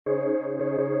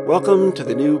Welcome to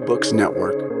the New Books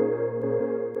Network.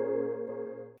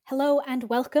 Hello and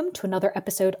welcome to another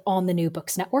episode on the New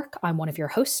Books Network. I'm one of your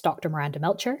hosts, Dr. Miranda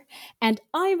Melcher, and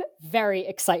I'm very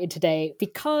excited today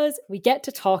because we get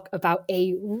to talk about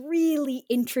a really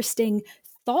interesting,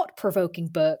 thought-provoking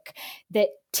book that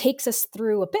takes us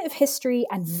through a bit of history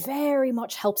and very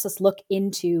much helps us look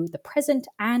into the present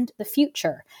and the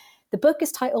future. The book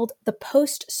is titled The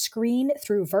Post-Screen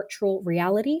Through Virtual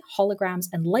Reality, Holograms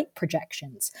and Light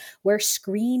Projections, Where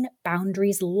Screen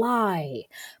Boundaries Lie,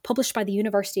 published by the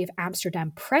University of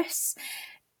Amsterdam Press.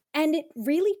 And it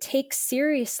really takes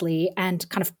seriously and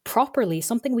kind of properly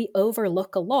something we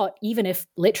overlook a lot, even if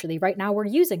literally right now we're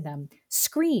using them.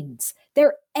 Screens.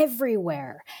 They're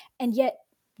everywhere. And yet,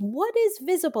 what is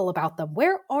visible about them?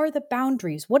 Where are the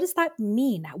boundaries? What does that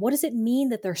mean? What does it mean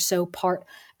that they're so part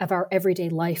of our everyday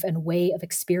life and way of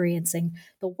experiencing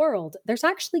the world? There's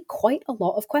actually quite a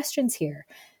lot of questions here.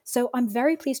 So I'm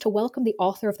very pleased to welcome the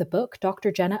author of the book,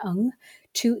 Dr. Jenna Ng,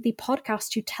 to the podcast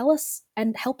to tell us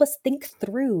and help us think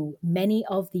through many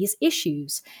of these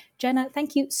issues. Jenna,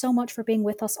 thank you so much for being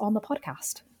with us on the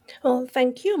podcast. Well,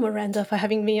 thank you, Miranda, for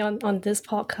having me on this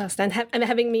podcast and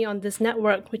having me on this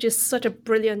network, which is such a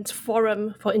brilliant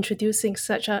forum for introducing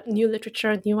such a new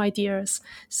literature, new ideas.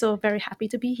 So very happy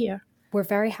to be here. We're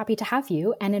very happy to have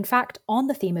you. And in fact, on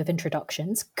the theme of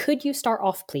introductions, could you start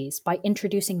off, please, by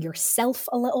introducing yourself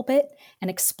a little bit and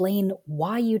explain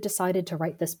why you decided to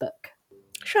write this book?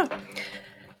 Sure.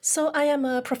 So I am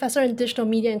a professor in digital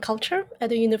media and culture at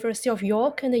the University of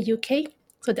York in the UK.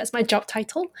 So that's my job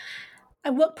title. I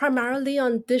work primarily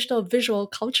on digital visual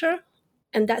culture,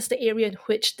 and that's the area in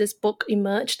which this book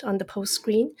emerged on the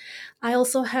post-screen. I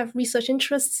also have research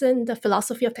interests in the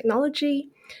philosophy of technology,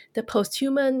 the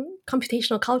post-human,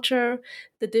 computational culture,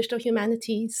 the digital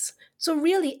humanities. So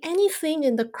really anything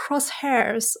in the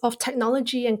crosshairs of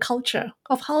technology and culture,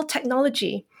 of how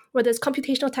technology, whether it's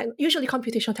usually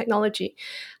computational technology,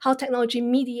 how technology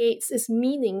mediates its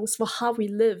meanings for how we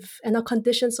live and our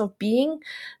conditions of being.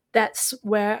 That's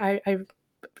where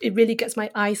it really gets my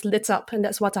eyes lit up, and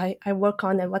that's what I work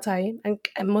on and what I'm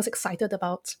most excited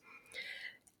about.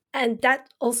 And that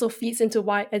also feeds into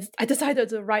why I decided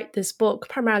to write this book,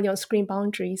 primarily on screen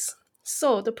boundaries.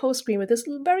 So the post-screen, with this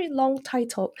very long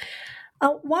title.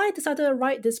 Why I decided to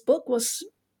write this book was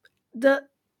the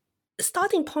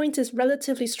starting point is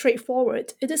relatively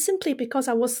straightforward. It is simply because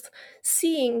I was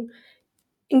seeing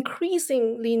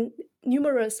increasingly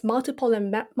numerous, multiple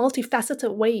and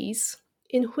multifaceted ways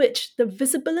in which the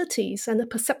visibilities and the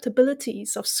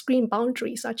perceptibilities of screen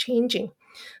boundaries are changing.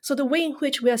 So the way in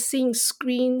which we are seeing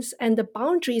screens and the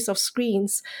boundaries of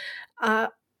screens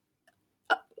are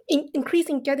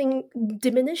increasing, getting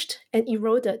diminished and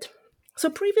eroded. So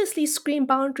previously, screen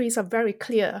boundaries are very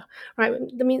clear, right?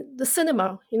 I mean, the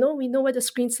cinema, we know where the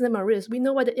screen cinema is. We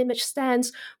know where the image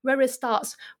stands, where it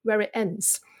starts, where it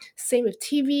ends. Same with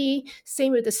TV,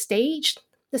 same with the stage.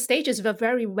 The stage is a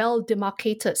very well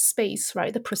demarcated space,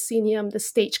 right? The proscenium, the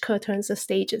stage curtains, the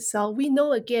stage itself. We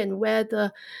know again where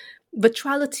the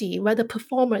virtuality, where the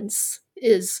performance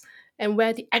is, and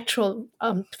where the actual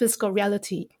physical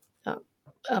reality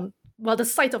the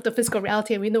site of the physical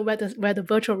reality, and we know where the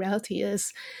virtual reality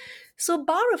is. So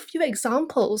bar a few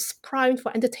examples primed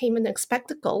for entertainment and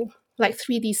spectacle, like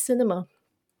 3D cinema,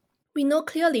 we know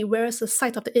clearly where is the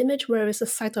site of the image, where is the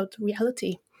site of the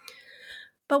reality.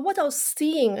 But what I was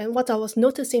seeing and what I was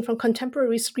noticing from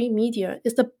contemporary screen media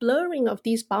is the blurring of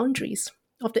these boundaries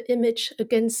of the image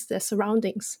against their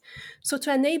surroundings. So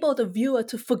to enable the viewer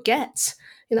to forget,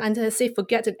 and I say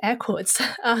forget in air quotes,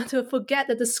 to forget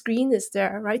that the screen is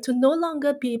there, right? To no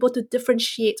longer be able to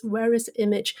differentiate where is the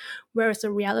image, where is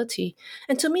the reality.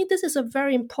 And to me, this is a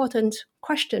very important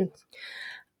question.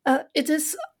 It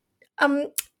is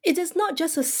not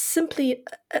just simply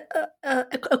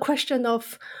a question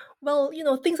of, well,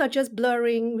 things are just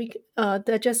blurring.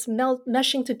 They're just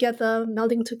melding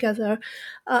together.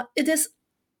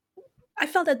 I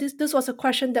felt that this was a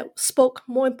question that spoke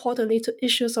more importantly to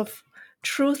issues of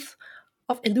truth,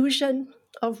 of illusion,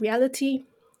 of reality.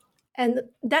 And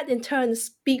that in turn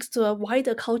speaks to a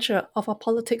wider culture of our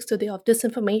politics today, of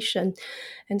disinformation,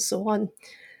 and so on.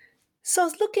 So I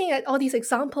was looking at all these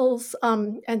examples,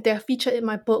 and they're featured in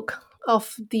my book,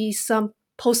 of these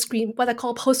post-screen, what I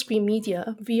call post-screen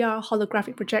media, VR,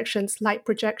 holographic projections, light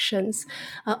projections,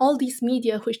 all these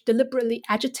media which deliberately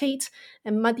agitate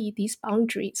and muddy these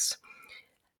boundaries.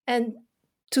 And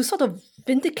to sort of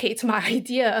vindicate my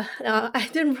idea, I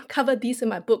didn't cover these in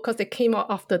my book because they came out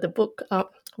after the book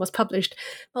was published.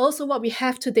 But also what we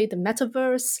have today, the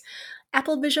metaverse,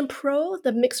 Apple Vision Pro,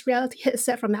 the mixed reality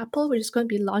headset from Apple, which is going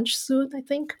to be launched soon, I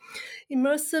think.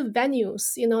 Immersive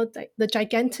venues, the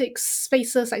gigantic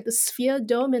spaces like the Sphere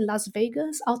Dome in Las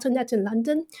Vegas, Alternet in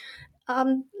London.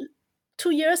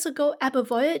 2 years ago, ABBA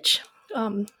Voyage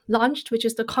launched, which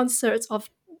is the concert of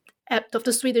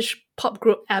the Swedish pop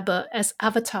group ABBA as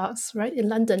avatars, right, in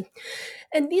London.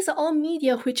 And these are all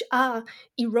media which are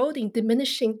eroding,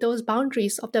 diminishing those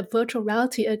boundaries of the virtual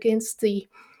reality against the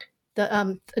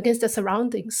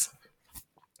surroundings.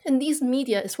 And these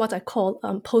media is what I call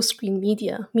post-screen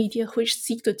media which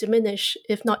seek to diminish,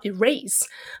 if not erase,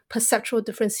 perceptual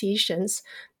differentiations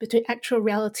between actual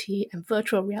reality and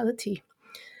virtual reality.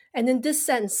 And in this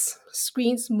sense,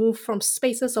 screens move from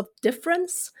spaces of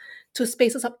difference to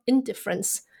spaces of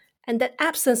indifference. And that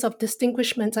absence of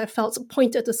distinguishment, I felt,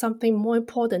 pointed to something more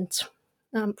important,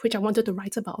 which I wanted to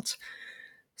write about.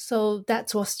 So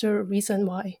that was the reason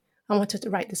why I wanted to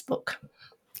write this book.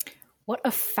 What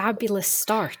a fabulous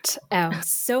start.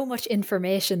 So much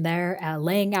information there,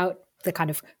 laying out the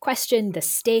kind of question, the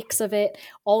stakes of it,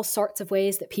 all sorts of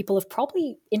ways that people have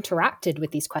probably interacted with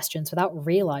these questions without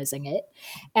realizing it,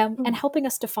 and helping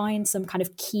us define some kind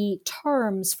of key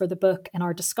terms for the book and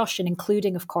our discussion,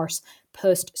 including, of course,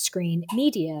 post-screen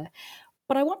media.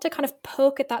 But I want to kind of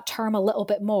poke at that term a little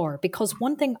bit more, because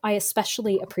one thing I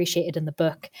especially appreciated in the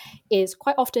book is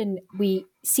quite often we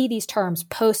see these terms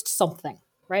post something,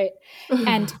 right?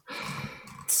 And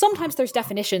sometimes there's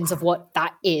definitions of what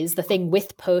that is, the thing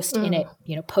with post in it,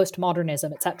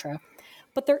 postmodernism, etc.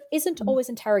 But there isn't always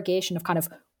interrogation of kind of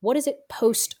what is it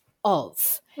post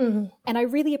of? And I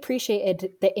really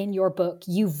appreciated that in your book,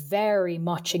 you very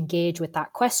much engage with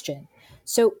that question.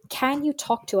 So can you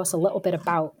talk to us a little bit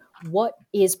about what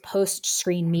is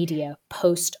post-screen media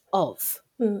post of?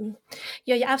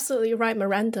 Yeah, you're absolutely right,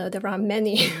 Miranda. There are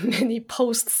many, many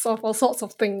posts of all sorts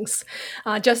of things.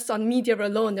 Just on media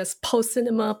alone, there's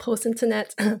post-cinema,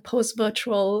 post-internet,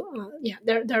 post-virtual.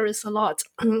 There is a lot.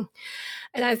 And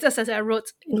as I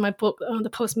wrote in my book, the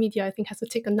post-media, I think, has to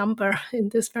take a number in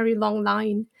this very long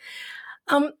line.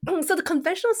 So the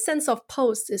conventional sense of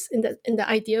post is in the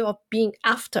idea of being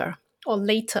after or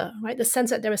later, right? The sense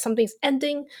that there is something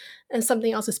ending and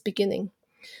something else is beginning.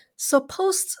 So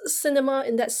post-cinema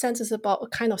in that sense is about a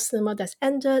kind of cinema that's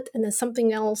ended and then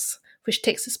something else which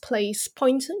takes its place,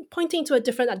 pointing to a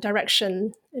different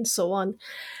direction and so on.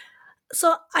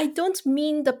 So I don't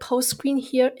mean the post-screen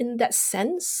here in that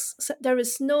sense. So there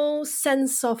is no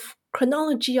sense of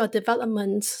chronology or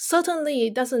development. Certainly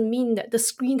it doesn't mean that the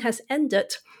screen has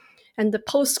ended and the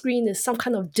post-screen is some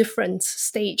kind of different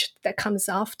stage that comes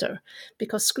after,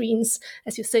 because screens,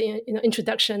 as you say in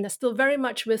introduction, they're still very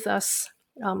much with us.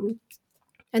 And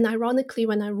ironically,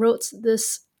 when I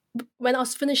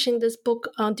was finishing this book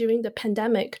during the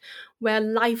pandemic, where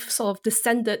life sort of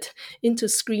descended into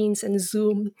screens and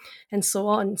Zoom and so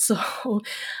on. So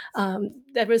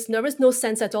there is no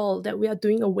sense at all that we are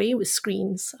doing away with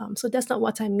screens. So that's not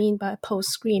what I mean by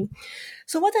post-screen.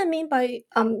 So what I mean by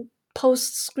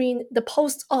post-screen, the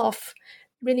post-off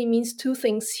really means two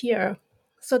things here.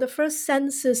 So the first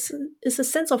sense is a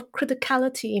sense of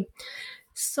criticality.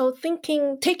 So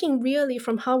taking really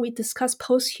from how we discuss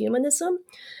post-humanism.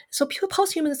 So pure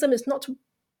post-humanism is not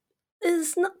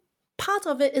part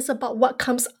of it is about what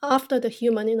comes after the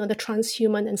human, the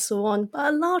transhuman and so on.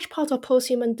 But a large part of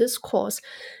post-human discourse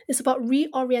is about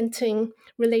reorienting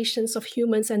relations of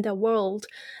humans and their world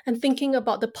and thinking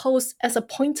about the post as a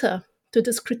pointer to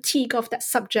this critique of that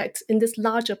subject in this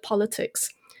larger politics.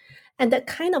 And that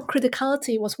kind of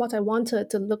criticality was what I wanted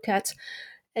to look at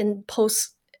in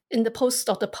the post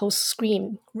of the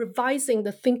post-screen, revising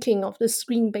the thinking of the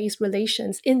screen-based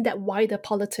relations in that wider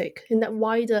politic, in that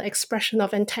wider expression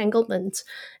of entanglement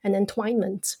and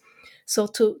entwinement. So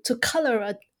to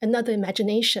color another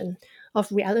imagination of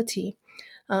reality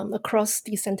across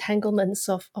these entanglements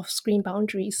of screen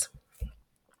boundaries.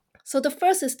 So the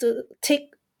first is to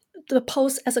take the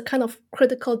post as a kind of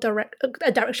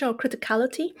a direction of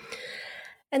criticality.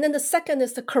 And then the second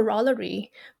is the corollary,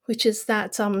 which is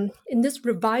that in this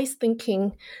revised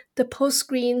thinking, the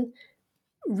post-screen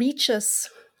reaches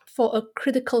for a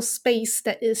critical space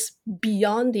that is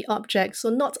beyond the object. So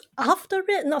not after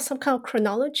it, not some kind of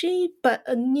chronology, but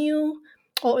a new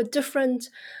or a different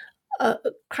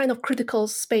kind of critical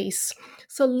space.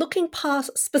 So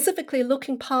specifically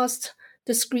looking past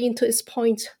the screen to its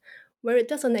point where it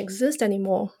doesn't exist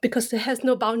anymore because it has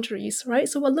no boundaries, right?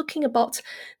 So we're looking about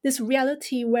this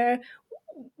reality where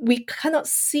we cannot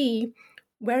see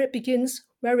where it begins,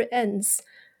 where it ends.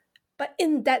 But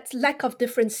in that lack of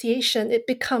differentiation, it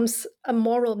becomes a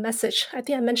moral message. I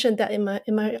think I mentioned that in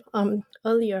my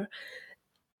earlier.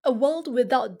 a world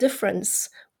without difference,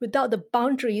 without the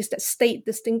boundaries that state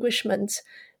distinguishment,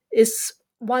 is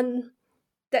one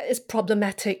that is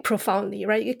problematic profoundly,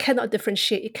 right? It cannot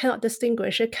differentiate, it cannot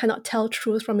distinguish, it cannot tell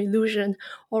truth from illusion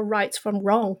or right from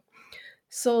wrong.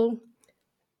 So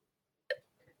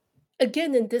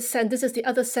again, in this sense, this is the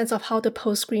other sense of how the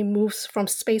post-screen moves from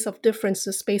space of difference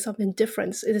to space of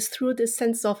indifference. It is through this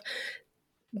sense of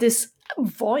this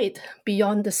void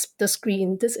beyond the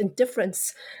screen, this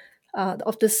indifference,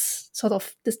 of this sort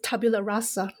of this tabula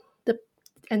rasa,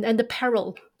 and the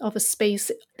peril of a space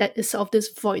that is of this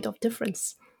void of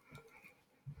difference.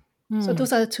 So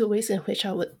those are the two ways in which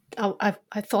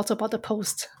I thought about the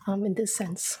post in this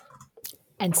sense.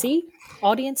 And see,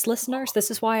 audience listeners,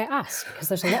 this is why I ask, because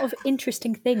there's a lot of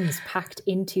interesting things packed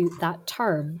into that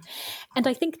term. And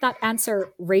I think that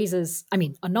answer raises,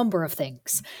 a number of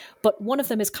things. But one of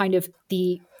them is kind of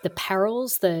the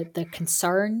perils, the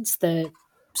concerns, the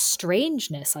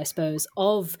strangeness, I suppose,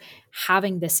 of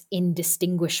having this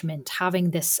indistinguishment,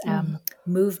 having this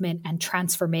movement and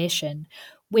transformation,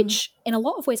 which in a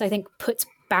lot of ways I think puts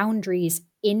boundaries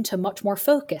into much more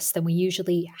focus than we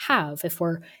usually have if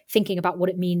we're thinking about what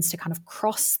it means to kind of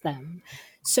cross them.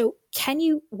 So can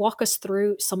you walk us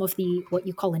through some of the what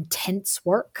you call intense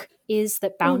work is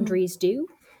that boundaries do?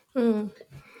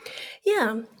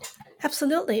 Yeah,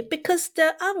 absolutely. Because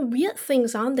there are weird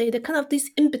things, aren't they? They're kind of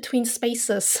these in-between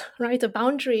spaces, right? The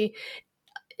boundary,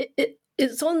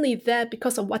 it's only there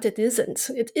because of what it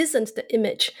isn't. It isn't the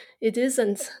image. It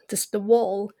isn't just the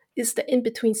wall. It's the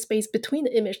in-between space between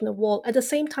the image and the wall. At the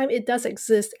same time, it does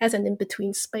exist as an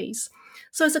in-between space.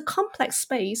 So it's a complex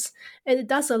space, and it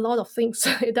does a lot of things.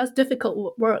 It does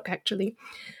difficult work, actually.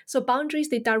 So boundaries,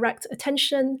 they direct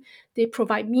attention, they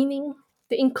provide meaning,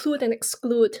 they include and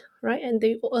exclude, right? And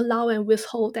they allow and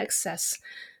withhold access.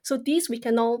 So these we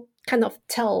can all kind of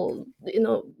tell,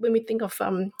 when we think of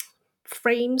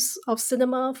frames of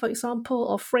cinema, for example,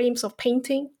 or frames of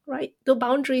painting, right? The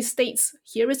boundary states,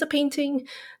 here is a painting,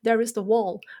 there is the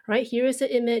wall, right? Here is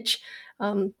the image,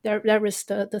 there is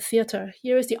the theater.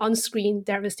 Here is the on-screen,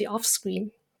 there is the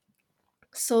off-screen.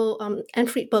 So Anne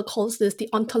Friedberg calls this the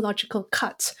ontological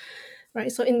cut,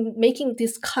 right? So in making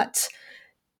this cut,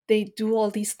 they do all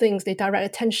these things. They direct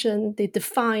attention, they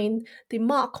define, they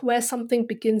mark where something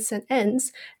begins and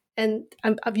ends. And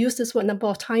I've used this word a number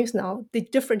of times now. They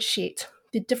differentiate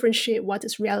what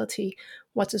is reality,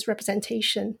 what is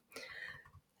representation.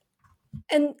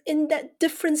 And in that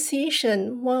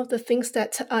differentiation, one of the things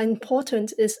that are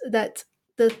important is that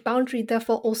the boundary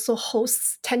therefore also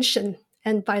hosts tension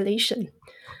and violation.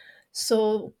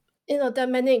 So, there are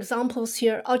many examples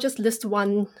here. I'll just list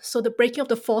one. So the breaking of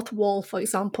the fourth wall, for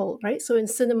example, right? So in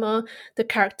cinema, the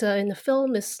character in the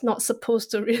film is not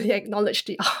supposed to really acknowledge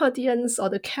the audience or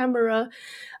the camera.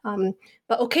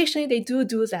 But occasionally they do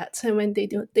that. And when they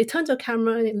do, they turn to the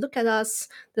camera and they look at us,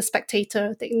 the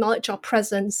spectator, they acknowledge our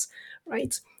presence,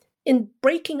 right? In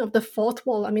breaking of the fourth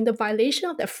wall, the violation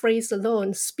of that phrase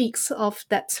alone speaks of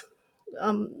that,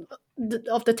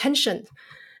 of the tension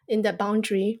in that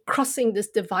boundary, crossing this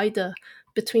divider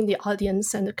between the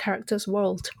audience and the character's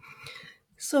world.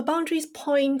 So boundaries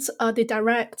point, they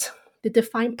direct, they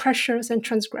define pressures and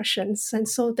transgressions. And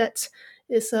so that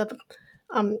is a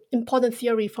important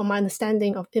theory for my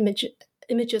understanding of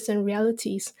images and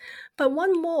realities. But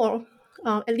one more,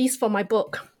 at least for my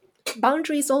book,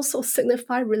 boundaries also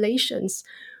signify relations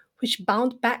which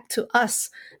bound back to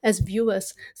us as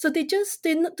viewers. So they do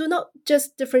not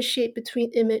just differentiate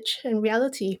between image and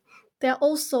reality. They're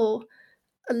also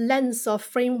a lens or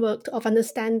framework of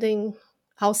understanding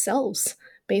ourselves,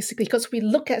 basically, because we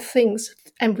look at things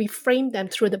and we frame them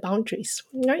through the boundaries,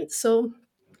 right? So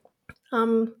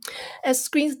as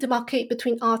screens demarcate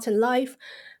between art and life,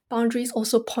 boundaries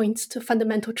also point to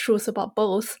fundamental truths about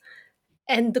both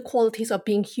and the qualities of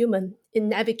being human in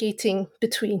navigating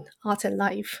between art and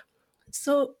life.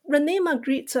 So René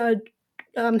Magritte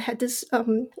had this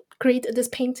created this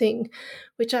painting,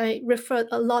 which I referred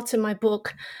a lot in my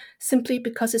book, simply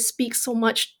because it speaks so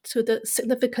much to the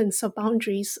significance of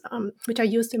boundaries, which I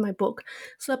used in my book.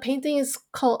 So the painting is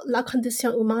called La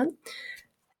Condition Humaine,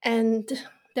 and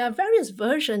there are various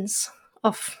versions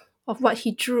of what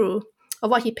he drew,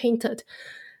 of what he painted.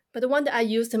 But the one that I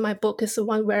used in my book is the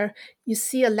one where you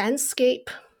see a landscape.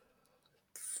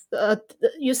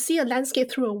 You see a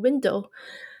landscape through a window,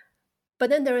 but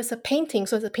then there is a painting,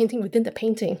 so it's a painting within the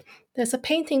painting. There's a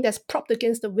painting that's propped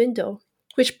against the window,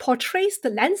 which portrays the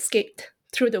landscape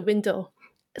through the window,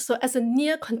 so as a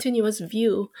near continuous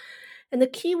view. And the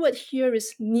key word here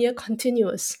is near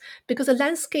continuous, because the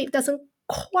landscape doesn't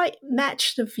quite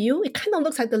match the view. It kind of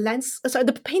looks like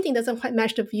the painting doesn't quite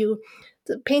match the view.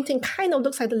 The painting kind of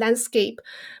looks like the landscape,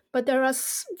 but there are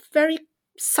very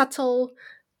subtle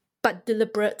but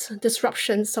deliberate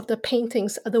disruptions of the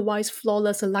painting's otherwise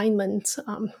flawless alignment.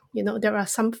 There are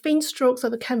some faint strokes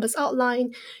of the canvas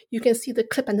outline. You can see the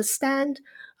clip and the stand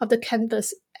of the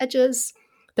canvas edges,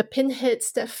 the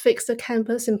pinheads that fix the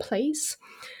canvas in place.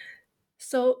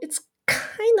 So it's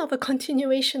kind of a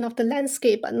continuation of the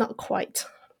landscape, but not quite.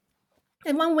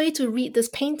 And one way to read this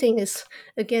painting is,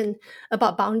 again,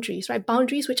 about boundaries, right?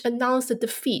 Boundaries which announce the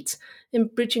defeat in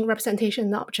bridging representation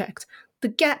and object. The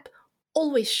gap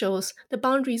always shows, the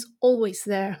boundary is always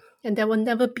there, and there will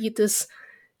never be this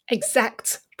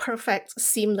exact, perfect,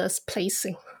 seamless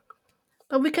placing.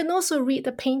 But we can also read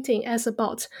the painting as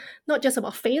about, not just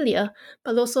about failure,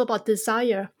 but also about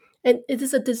desire. And it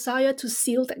is a desire to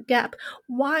seal that gap.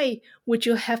 Why would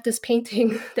you have this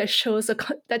painting that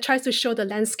tries to show the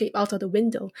landscape out of the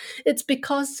window? It's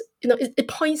because it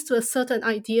points to a certain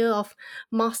idea of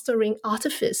mastering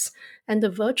artifice and the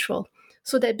virtual,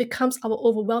 so that it becomes our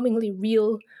overwhelmingly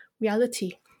real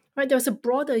reality. Right? There's a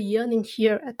broader yearning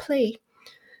here at play.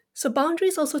 So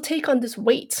boundaries also take on this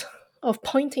weight of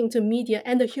pointing to media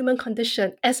and the human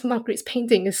condition, as Margaret's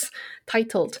painting is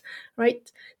titled,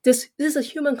 right? This is a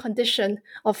human condition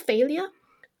of failure,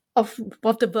 of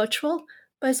the virtual,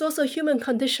 but it's also a human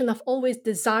condition of always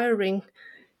desiring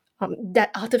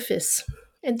that artifice.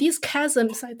 And these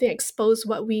chasms, I think, expose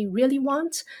what we really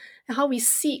want and how we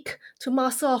seek to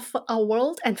master our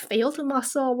world and fail to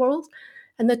master our world,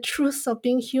 and the truths of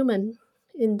being human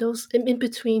in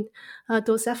between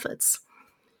those efforts.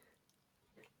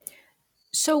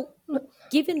 So,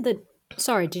 given the...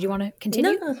 Sorry, did you want to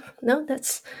continue? No,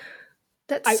 that's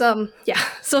yeah.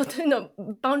 So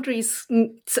boundaries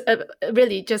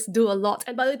really just do a lot,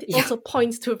 but it also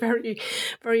points to very,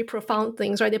 very profound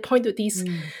things, right? They point to these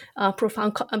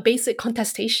profound, basic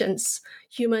contestations: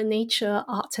 human nature,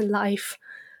 art and life,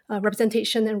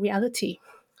 representation and reality.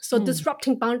 So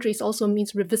disrupting boundaries also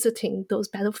means revisiting those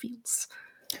battlefields.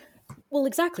 Well,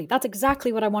 exactly. That's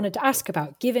exactly what I wanted to ask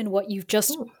about, given what you've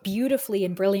just beautifully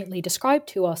and brilliantly described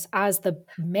to us as the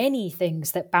many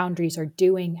things that boundaries are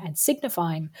doing and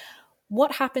signifying.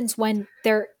 What happens when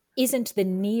there isn't the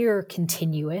near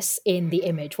continuous in the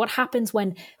image? What happens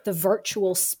when the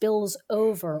virtual spills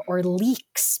over or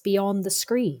leaks beyond the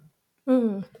screen?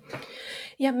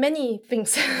 Yeah, many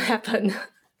things happen.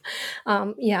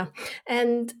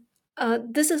 And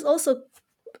this is also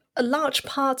a large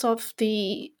part of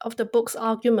the book's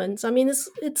arguments. I mean,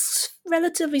 it's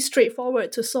relatively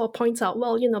straightforward to sort of point out,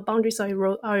 well, boundaries are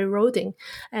eroding,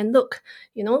 and look,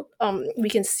 we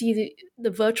can see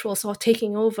the virtual sort of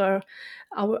taking over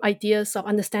our ideas of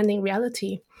understanding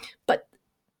reality. But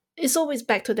it's always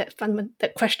back to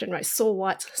that question, right? So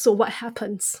what? So what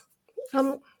happens?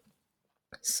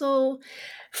 So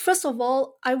first of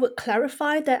all, I would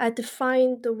clarify that I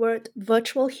define the word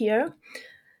virtual here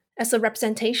as a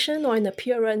representation or an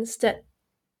appearance that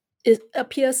it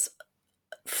appears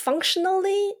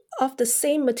functionally of the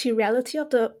same materiality of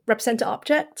the represented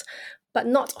object, but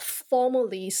not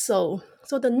formally so.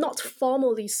 So the not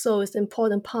formally so is the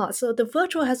important part. So the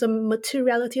virtual has a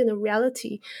materiality and a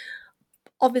reality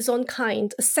of its own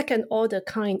kind, a second order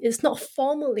kind. It's not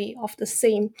formally of the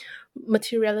same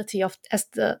materiality as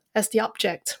the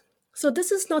object. So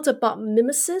this is not about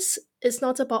mimesis. It's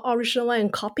not about original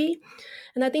and copy.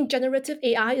 And I think generative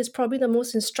AI is probably the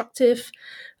most instructive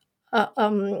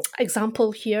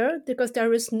example here, because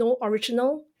there is no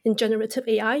original in generative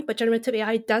AI, but generative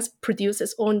AI does produce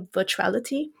its own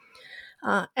virtuality.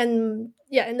 And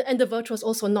the virtual is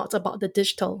also not about the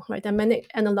digital, right? There are many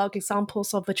analog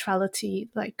examples of virtuality,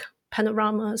 like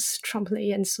panoramas,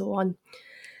 trompe, and so on.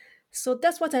 So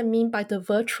that's what I mean by the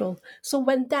virtual. So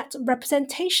when that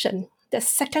representation, that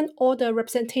second order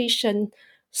representation,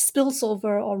 spills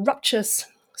over or ruptures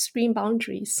screen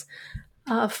boundaries,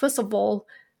 first of all,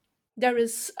 there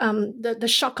is the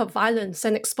shock of violence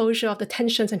and exposure of the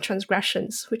tensions and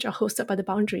transgressions which are hosted by the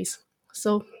boundaries.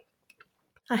 So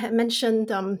I had mentioned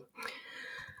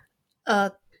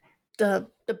the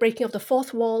breaking of the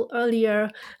fourth wall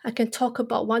earlier. I can talk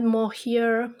about one more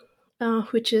here,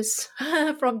 which is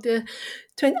from the...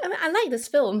 I like this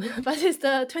film, but it's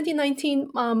the 2019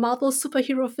 Marvel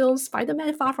superhero film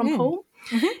Spider-Man Far From Home.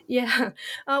 Mm-hmm. Yeah,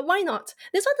 why not?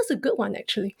 This one is a good one,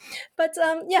 actually. But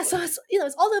so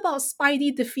it's all about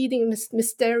Spidey defeating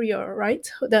Mysterio, right?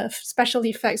 The special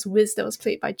effects whiz that was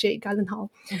played by Jake Gyllenhaal.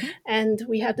 Mm-hmm. And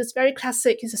we have this very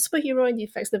classic, he's a superhero and the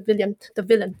effects, the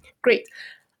villain. Great.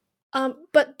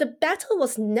 But the battle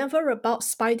was never about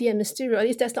Spidey and Mysterio. At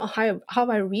least that's not how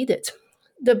I read it.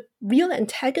 The real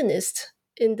antagonist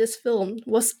in this film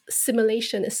was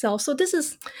simulation itself. So this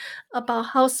is about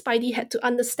how Spidey had to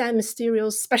understand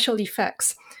Mysterio's special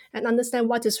effects and understand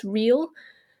what is real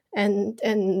and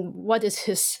what is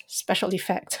his special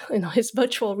effect, his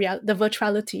the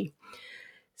virtuality.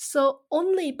 So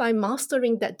only by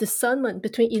mastering that discernment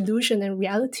between illusion and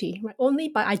reality, right, only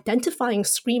by identifying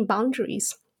screen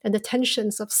boundaries and the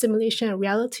tensions of simulation and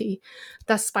reality,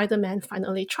 does Spider-Man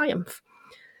finally triumph.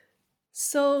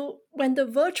 So when the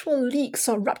virtual leaks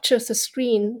or ruptures the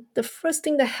screen, the first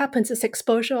thing that happens is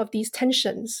exposure of these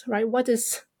tensions, right? What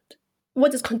is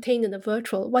contained in the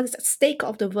virtual? What is at stake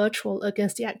of the virtual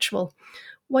against the actual?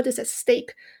 What is at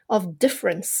stake of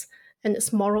difference and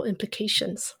its moral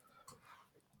implications?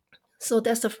 So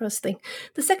that's the first thing.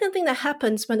 The second thing that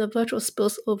happens when the virtual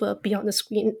spills over beyond the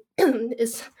screen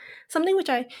is something which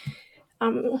I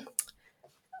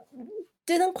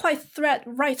didn't quite thread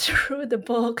right through the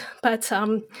book, but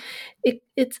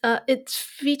it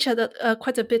featured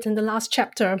quite a bit in the last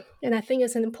chapter, and I think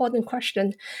it's an important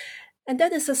question. And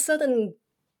that is a certain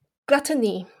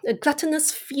gluttony, a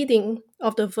gluttonous feeding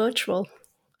of the virtual.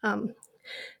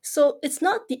 So it's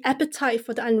not the appetite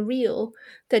for the unreal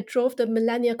that drove the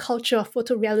millennia culture of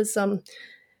photorealism,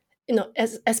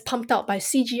 as pumped out by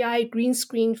CGI, green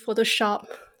screen, Photoshop.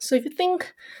 So if you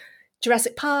think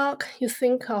Jurassic Park, you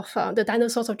think of the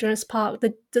dinosaurs of Jurassic Park,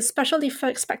 the special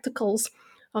effects spectacles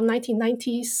of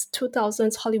 1990s,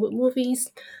 2000s Hollywood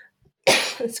movies.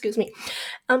 Excuse me.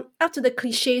 After the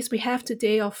cliches we have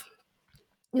today of,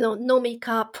 no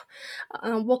makeup,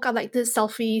 woke up like this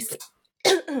selfies,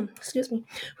 excuse me,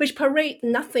 which parade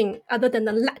nothing other than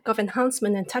the lack of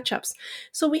enhancement and touch-ups.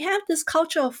 So we have this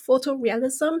culture of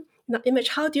photorealism, image.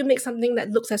 How do you make something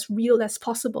that looks as real as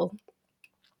possible?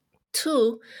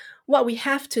 Two, what we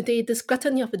have today, this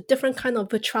gluttony of a different kind of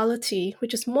virtuality,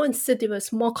 which is more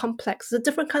insidious, more complex, it's a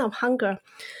different kind of hunger.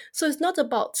 So it's not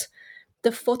about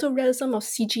the photorealism of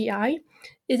CGI.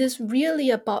 It is really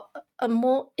about a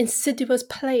more insidious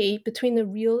play between the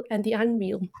real and the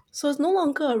unreal. So it's no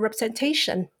longer a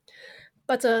representation,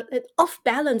 but an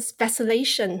off-balance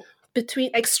vacillation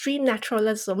between extreme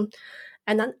naturalism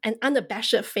and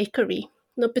unabashed fakery,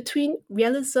 between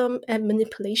realism and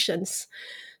manipulations.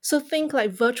 So think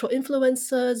like virtual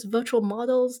influencers, virtual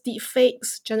models,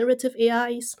 deepfakes, generative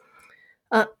AIs,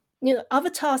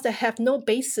 avatars that have no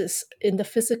basis in the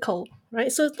physical,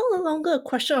 right? So it's no longer a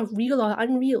question of real or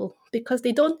unreal because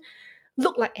they don't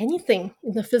look like anything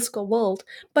in the physical world,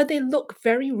 but they look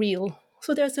very real.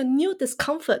 So there's a new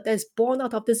discomfort that is born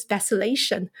out of this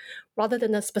vacillation rather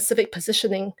than a specific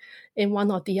positioning in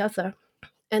one or the other.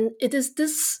 And it is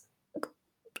this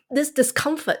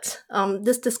discomfort,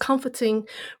 this discomforting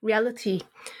reality,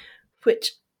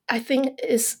 which I think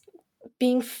is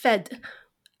being fed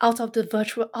out of the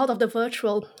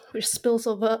virtual, which spills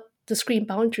over the screen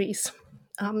boundaries.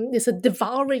 There's a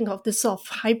devouring of this sort of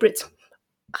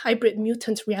hybrid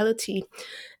mutant reality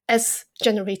as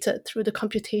generated through the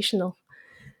computational.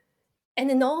 And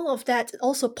in all of that, it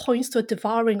also points to a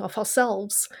devouring of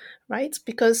ourselves, right?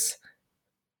 Because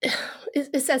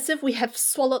it's as if we have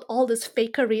swallowed all this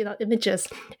fakery in our images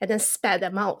and then spat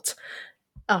them out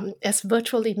as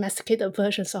virtually masticated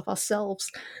versions of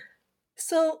ourselves.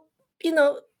 So,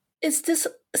 it's this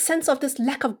sense of this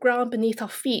lack of ground beneath our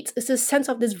feet. It's this sense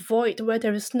of this void where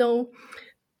there is no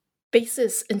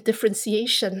basis in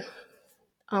differentiation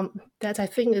that I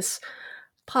think is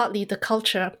partly the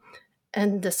culture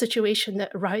and the situation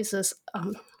that arises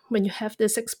when you have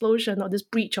this explosion or this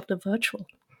breach of the virtual.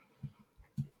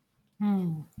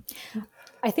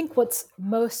 I think what's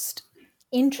most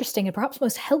interesting and perhaps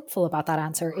most helpful about that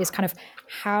answer is kind of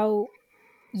how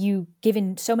you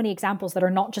given so many examples that are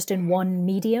not just in one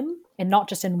medium and not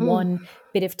just in one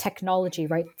bit of technology,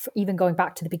 right? Even going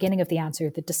back to the beginning of the answer,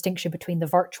 the distinction between the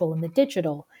virtual and the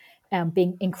digital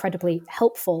being incredibly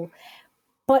helpful.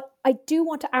 But I do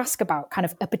want to ask about kind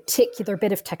of a particular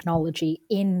bit of technology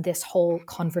in this whole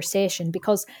conversation,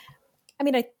 because, I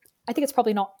mean, I think it's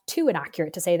probably not too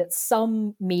inaccurate to say that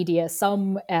some media,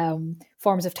 some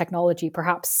forms of technology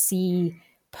perhaps see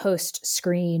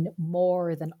post-screen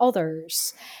more than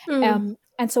others.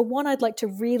 And so one I'd like to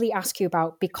really ask you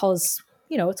about, because,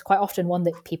 it's quite often one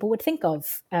that people would think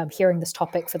of hearing this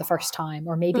topic for the first time,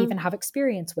 or maybe even have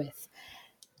experience with.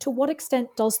 To what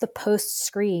extent does the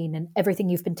post-screen and everything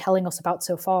you've been telling us about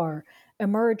so far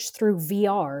emerge through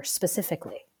VR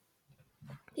specifically?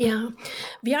 Yeah,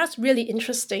 VR is really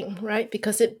interesting, right?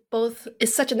 Because it both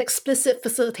is such an explicit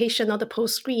facilitation of the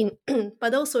post screen,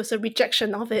 but also it's a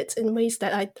rejection of it in ways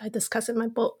that I discuss in my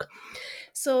book.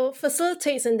 So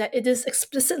facilitates in that it is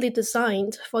explicitly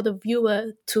designed for the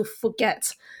viewer to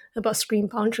forget about screen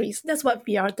boundaries. That's what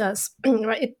VR does,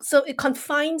 right? So it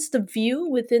confines the view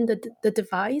within the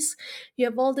device. You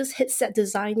have all this headset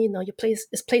design,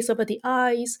 it's placed over the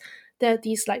eyes. There are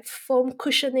these like foam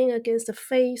cushioning against the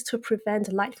face to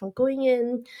prevent light from going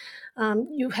in.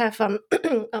 You have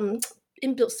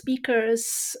inbuilt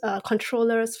speakers,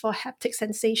 controllers for haptic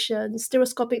sensation,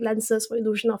 stereoscopic lenses for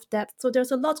illusion of depth. So there's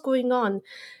a lot going on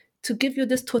to give you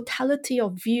this totality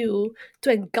of view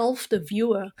to engulf the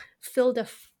viewer, fill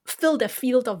their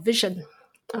field of vision.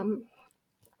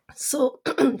 So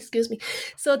excuse me.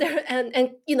 So there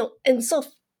and sort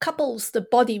of couples the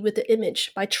body with the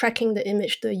image by tracking the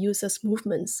image, the user's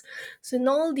movements. So in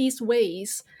all these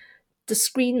ways, the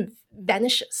screen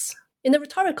vanishes. In a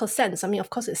rhetorical sense, I mean, of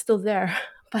course, it's still there,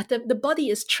 but the body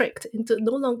is tricked into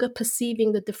no longer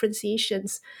perceiving the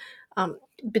differentiations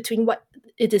between what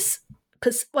it is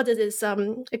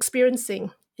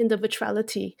experiencing in the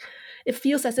virtuality. It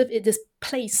feels as if it is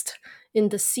placed in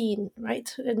the scene,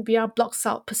 right? And VR blocks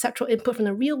out perceptual input from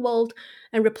the real world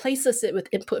and replaces it with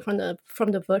input from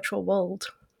the virtual world.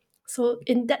 So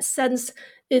in that sense,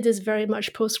 it is very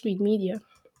much post-screen media.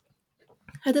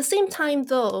 At the same time,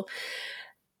 though,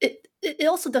 it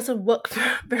also doesn't work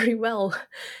very well.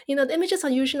 The images are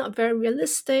usually not very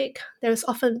realistic. There's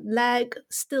often lag,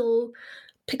 still,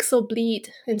 pixel bleed,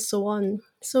 and so on.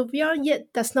 So VR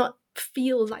yet does not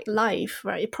feel like life,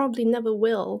 right? It probably never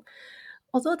will.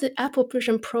 Although the Apple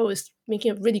Vision Pro is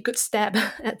making a really good stab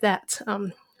at that.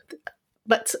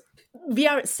 But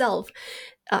VR itself,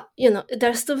 there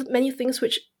are still many things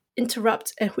which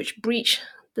interrupt and which breach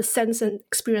the sense and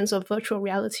experience of virtual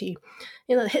reality.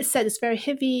 The headset is very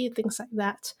heavy, things like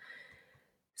that.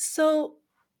 So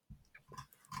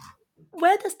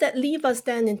where does that leave us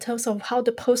then in terms of how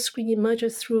the post-screen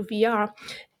emerges through VR?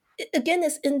 Again,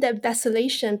 it's in that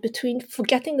vacillation between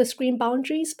forgetting the screen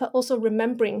boundaries, but also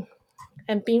remembering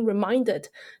and being reminded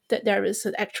that there is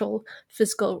an actual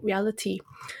physical reality.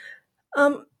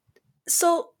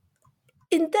 So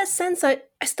in that sense, I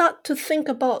start to think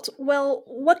about, well,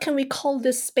 what can we call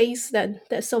this space then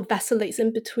that sort of vacillates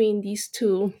in between these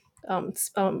two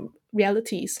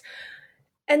realities?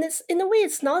 And it's in a way,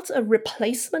 it's not a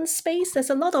replacement space. There's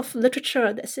a lot of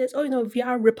literature that says,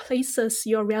 VR replaces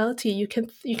your reality. You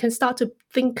can start to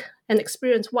think and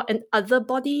experience what an other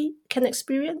body can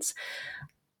experience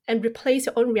and replace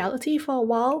your own reality for a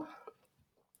while.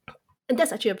 And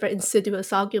that's actually a very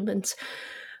insidious argument.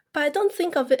 But I don't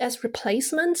think of it as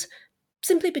replacement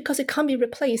simply because it can't be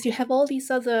replaced. You have all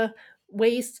these other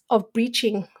ways of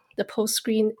breaching the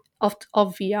post-screen of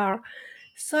VR.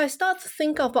 So I start to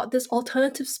think about this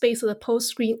alternative space of the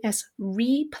post-screen as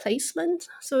replacement.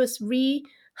 So it's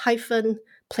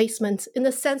placement in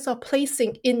the sense of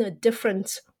placing in a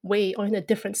different way or in a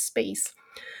different space.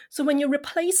 So when you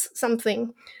replace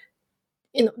something,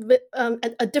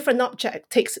 a different object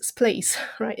takes its place,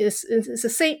 right? It's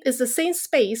the same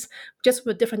space, just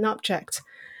with a different object.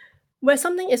 Where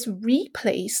something is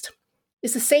replaced,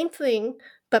 it's the same thing,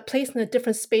 but placed in a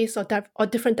different space or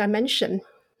different dimension.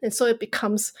 And so it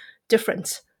becomes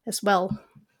different as well.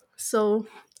 So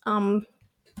I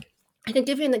can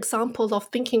give you an example of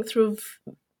thinking through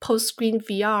post-screen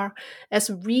VR as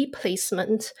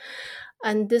replacement.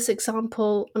 And this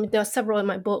example, there are several in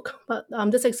my book, but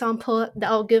this example that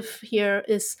I'll give here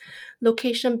is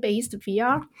location-based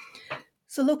VR.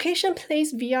 So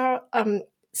location-based VR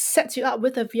sets you up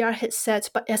with a VR headset,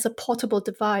 but as a portable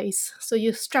device. So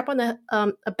you strap on a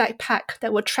backpack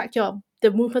that will track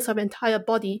the movements of your entire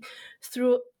body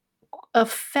through a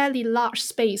fairly large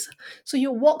space. So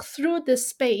you walk through this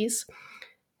space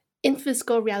in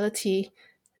physical reality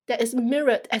that is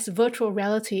mirrored as virtual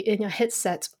reality in your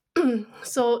headset.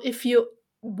 So if you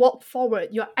walk forward,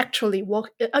 you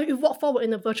walk forward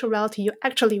in a virtual reality, you're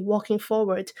actually walking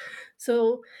forward.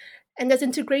 So, and there's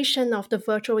integration of the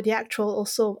virtual with the actual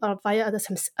also via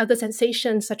other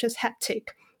sensations such as haptic,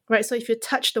 right? So if you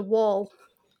touch the wall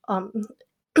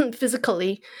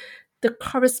physically, the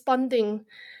corresponding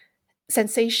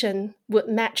sensation would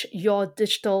match your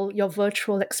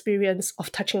virtual experience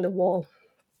of touching the wall.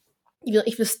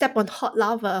 If you step on hot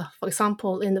lava, for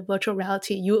example, in the virtual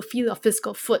reality, you will feel your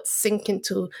physical foot sink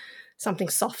into something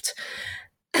soft.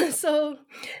 So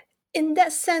in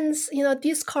that sense,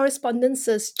 these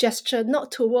correspondences gesture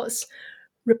not towards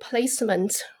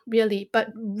replacement, really, but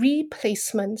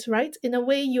replacement, right? In a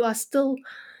way, you are still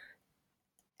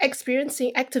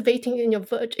activating in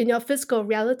your physical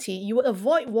reality, you would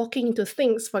avoid walking into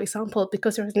things, for example,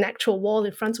 because there's an actual wall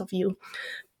in front of you.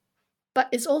 But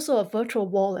it's also a virtual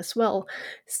wall as well.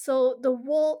 So the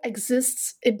wall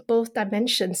exists in both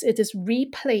dimensions. It is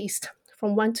replaced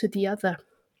from one to the other.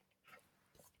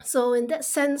 So in that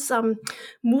sense,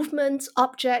 movements,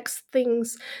 objects,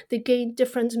 things, they gain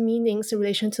different meanings in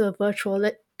relation to the virtual,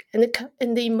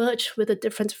 and they emerge with a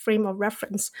different frame of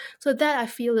reference. So that, I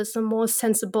feel, is a more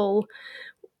sensible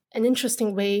and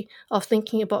interesting way of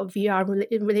thinking about VR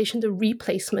in relation to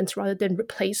replacement rather than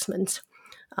replacement,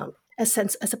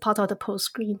 as a part of the post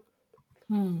screen.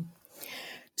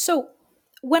 So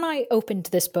when I opened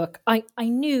this book, I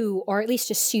knew, or at least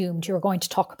assumed, you were going to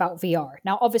talk about VR.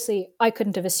 Now, obviously, I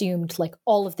couldn't have assumed like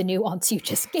all of the nuance you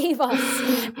just gave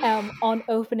us on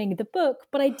opening the book,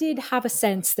 but I did have a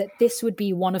sense that this would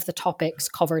be one of the topics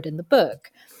covered in the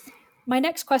book. My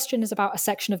next question is about a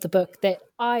section of the book that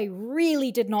I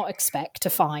really did not expect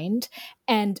to find,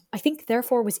 and I think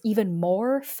therefore was even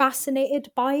more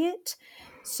fascinated by it.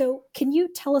 So, can you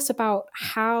tell us about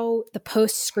how the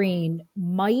post screen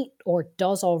might, or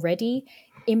does already,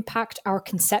 impact our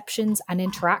conceptions and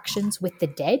interactions with the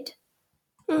dead?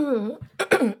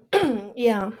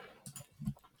 Yeah.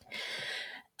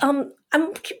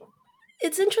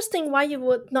 It's interesting why you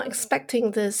were not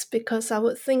expecting this, because I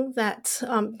would think that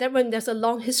when there's a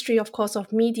long history, of course,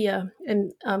 of media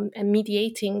and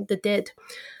mediating the dead,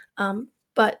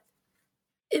 but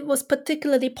it was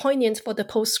particularly poignant for the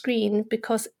post screen,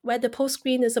 because where the post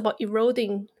screen is about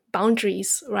eroding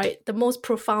boundaries, right? The most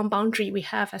profound boundary we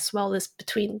have as well is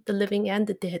between the living and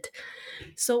the dead.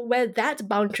 So where that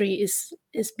boundary is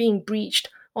being breached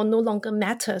or no longer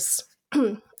matters,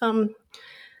 then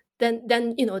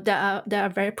there are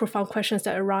very profound questions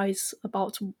that arise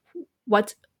about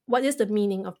what is the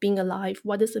meaning of being alive,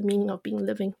 what is the meaning of being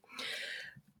living.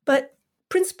 But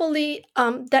principally,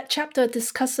 that chapter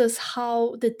discusses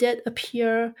how the dead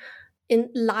appear in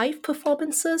live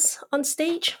performances on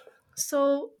stage.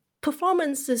 So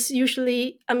performance is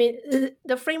usually,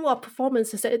 the framework of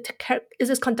performance is that it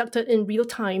is conducted in real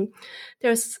time.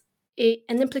 There's an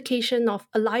implication of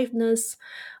aliveness,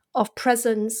 of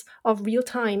presence, of real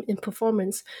time in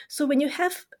performance. So when you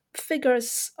have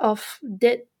figures of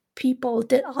dead people,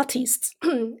 dead artists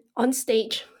on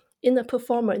stage in a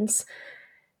performance,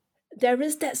 there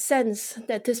is that sense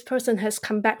that this person has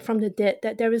come back from the dead,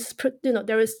 that there is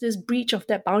this breach of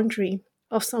that boundary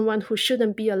of someone who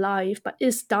shouldn't be alive but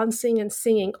is dancing and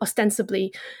singing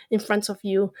ostensibly in front of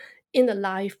you in a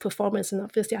live performance. And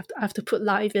obviously I have to put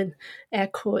live in air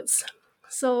quotes.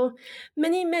 So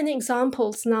many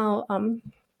examples now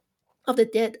of the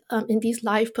dead in these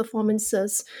live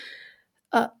performances.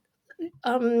 Tupac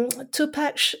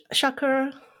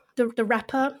Shakur, the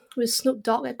rapper with Snoop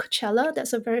Dogg at Coachella,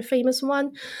 that's a very famous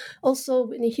one. Also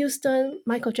Whitney Houston,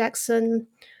 Michael Jackson,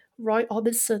 Roy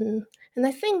Orbison, and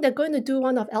I think they're going to do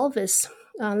one of Elvis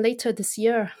later this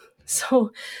year.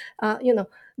 So,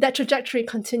 that trajectory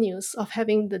continues of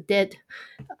having the dead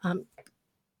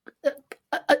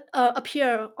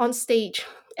appear on stage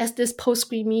as this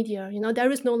post-screen media.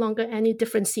 There is no longer any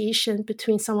differentiation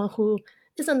between someone who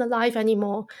isn't alive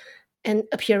anymore and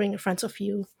appearing in front of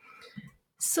you.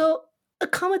 So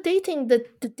accommodating the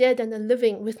dead and the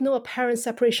living with no apparent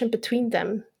separation between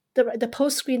them, the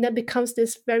post-screen then becomes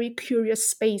this very curious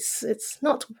space. It's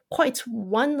not quite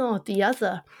one or the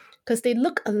other, because they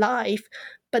look alive,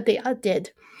 but they are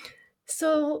dead.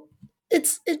 So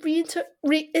it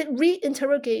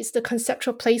reinterrogates the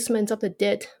conceptual placement of the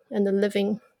dead and the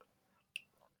living.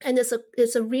 And it's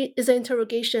an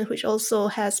interrogation which also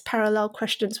has parallel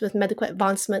questions with medical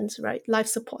advancements, right? Life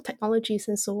support technologies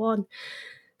and so on.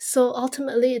 So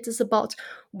ultimately, it is about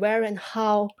where and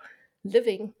how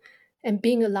living and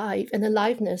being alive and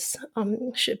aliveness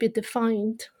should be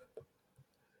defined.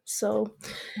 So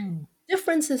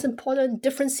difference is important,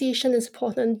 differentiation is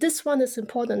important. This one is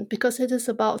important because it is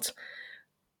about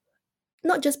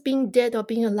not just being dead or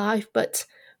being alive, but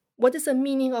what is the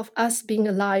meaning of us being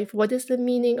alive? What is the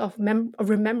meaning of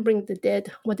remembering the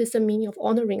dead? What is the meaning of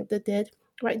honoring the dead?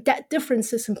 Right, that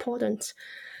difference is important.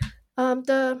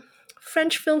 The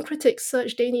French film critic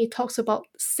Serge Denis talks about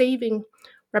saving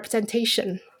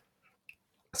representation.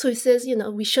 So he says,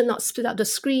 we should not split up the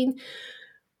screen.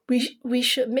 We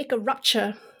should make a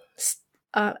rupture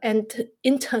and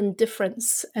intern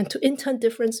difference. And to intern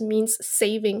difference means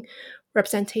saving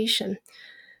representation.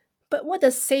 But what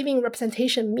does saving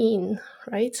representation mean,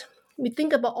 right? We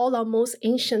think about all our most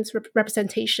ancient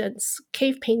representations,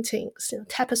 cave paintings,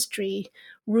 tapestry,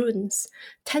 runes,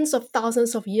 tens of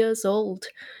thousands of years old,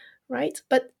 right?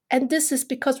 But And this is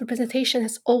because representation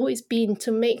has always been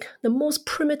to make the most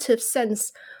primitive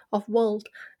sense of world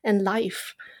and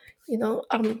life.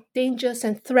 Dangers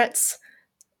and threats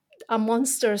are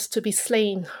monsters to be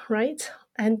slain, right?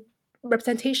 And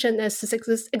representation is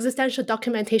this existential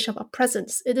documentation of our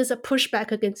presence. It is a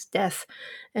pushback against death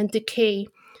and decay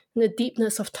in the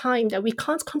deepness of time that we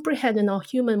can't comprehend in our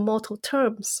human mortal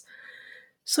terms.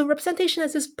 So representation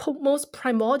is this most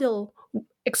primordial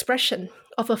expression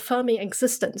of affirming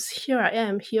existence. Here I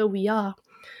am, here we are.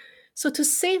 So to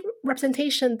save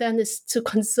representation then is to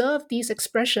conserve these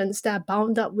expressions that are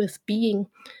bound up with being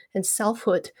and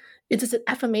selfhood. It is an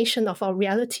affirmation of our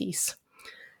realities.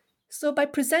 So by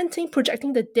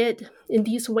projecting the dead in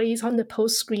these ways on the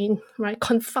post screen, right,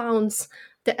 confounds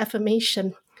the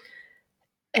affirmation.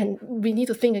 And we need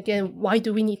to think again, why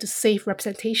do we need to save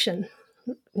representation?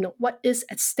 What is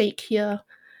at stake here?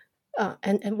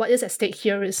 And what is at stake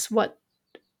here is what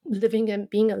living and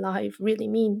being alive really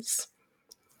means.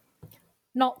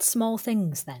 Not small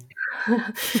things, then.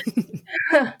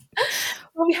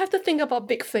 Well, we have to think about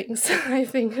big things, I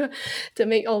think, to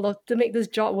make this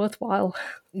job worthwhile.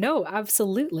 No,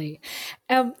 absolutely.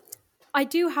 I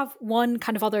do have one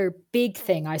kind of other big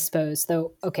thing, I suppose,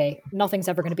 though, okay, nothing's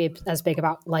ever going to be as big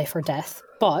about life or death,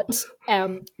 but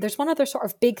there's one other sort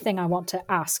of big thing I want to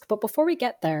ask. But before we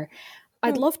get there,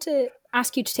 I'd love to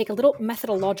ask you to take a little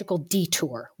methodological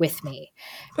detour with me,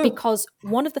 because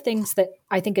one of the things that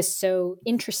I think is so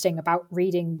interesting about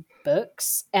reading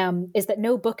books is that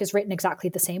no book is written exactly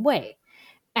the same way.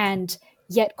 And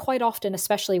yet quite often,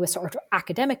 especially with sort of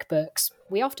academic books,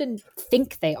 we often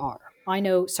think they are. I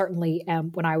know certainly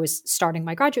when I was starting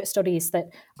my graduate studies that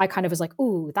I kind of was like,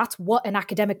 ooh, that's what an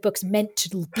academic book's meant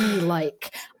to be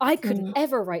like. I couldn't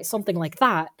ever write something like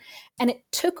that. And it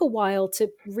took a while to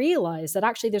realize that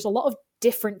actually there's a lot of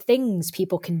different things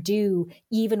people can do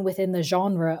even within the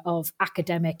genre of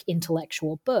academic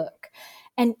intellectual book.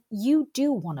 And you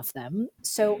do one of them.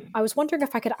 So I was wondering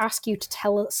if I could ask you to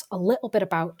tell us a little bit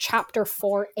about Chapter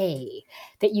 4A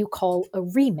that you call a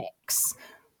remix.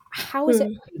 How is it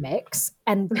a remix?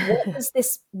 And what does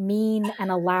this mean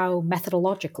and allow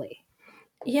methodologically?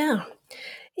 Yeah,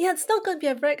 it's not going to be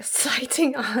a very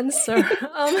exciting answer.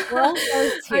 Well,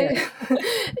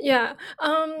 yeah.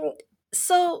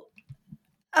 So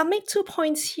I'll make 2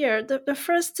 points here. The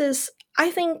first is,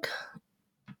 I think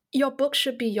your book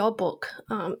should be your book.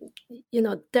 I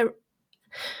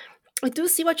do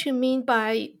see what you mean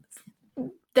by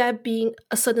there being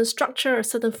a certain structure, a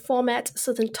certain format, a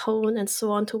certain tone, and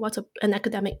so on to what an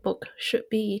academic book should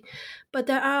be. But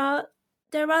there are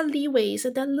leeways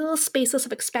and there are little spaces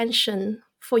of expansion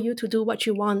for you to do what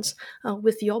you want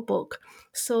with your book.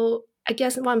 So I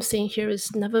guess what I'm saying here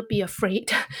is never be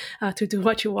afraid to do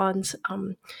what you want,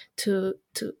 to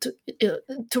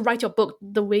write your book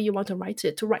the way you want to write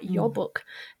it, to write your book.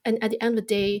 And at the end of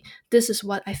the day, this is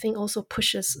what I think also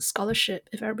pushes scholarship.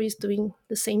 If everybody's doing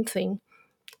the same thing,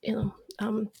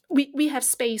 we have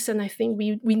space, and I think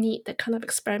we need that kind of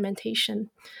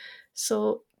experimentation.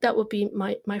 So that would be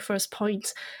my first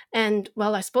point. And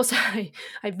well, I suppose I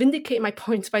vindicate my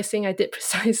points by saying I did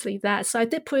precisely that. So I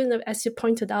did put in, as you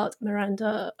pointed out,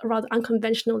 Miranda, a rather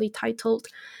unconventionally titled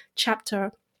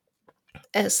chapter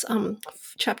as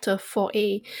Chapter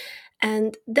 4A.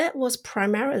 And that was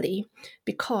primarily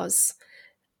because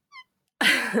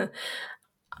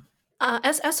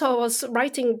as I was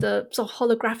writing the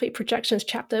holographic projections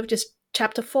chapter, which is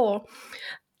chapter 4,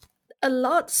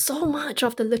 so much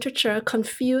of the literature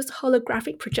confused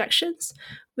holographic projections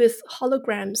with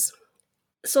holograms.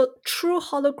 So true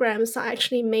holograms are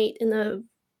actually made in a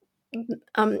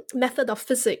method of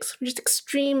physics, which is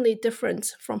extremely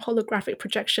different from holographic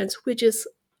projections, which is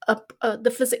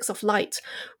the physics of light,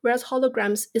 whereas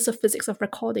holograms is a physics of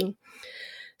recording.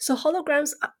 So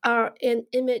holograms are an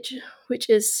image which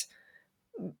is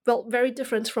very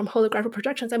different from holographic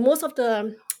projections, and most of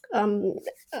the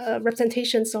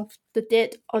representations of the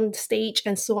dead on stage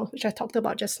and so on, which I talked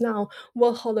about just now,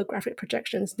 were holographic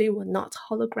projections. They were not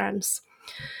holograms.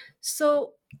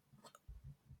 So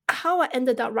how I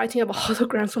ended up writing about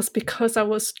holograms was because I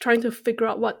was trying to figure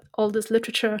out what all this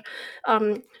literature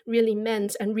really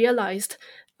meant, and realized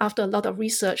after a lot of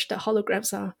research that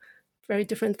holograms are very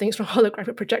different things from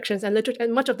holographic projections, and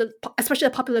much of especially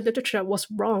the popular literature, was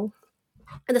wrong.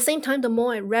 At the same time, the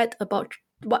more I read about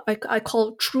what I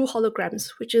call true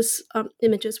holograms, which is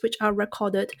images which are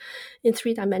recorded in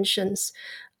 3 dimensions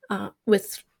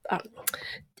with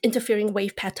interfering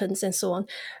wave patterns and so on,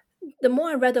 the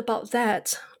more I read about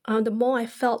that, the more I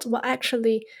felt, well,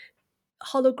 actually,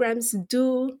 holograms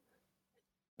do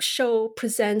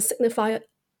present, signify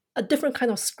a different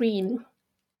kind of screen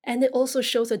And it also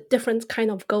shows a different kind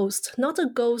of ghost, not a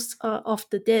ghost of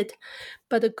the dead,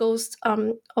 but a ghost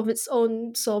of its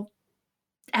own sort of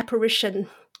apparition.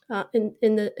 And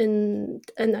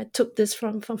I took this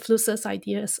from Flusser's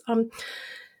ideas.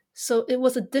 So it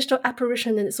was a digital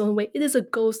apparition in its own way. It is a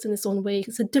ghost in its own way.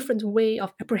 It's a different way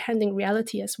of apprehending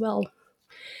reality as well.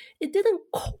 It didn't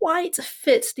quite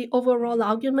fit the overall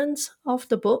argument of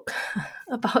the book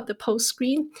about the post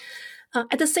screen.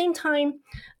 At the same time,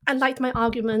 I liked my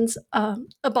arguments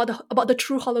about the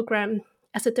true hologram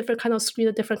as a different kind of screen,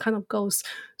 a different kind of ghost.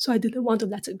 So I didn't want to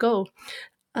let it go.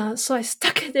 So I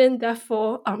stuck it in,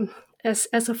 therefore, as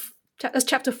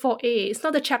chapter 4a. It's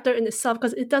not a chapter in itself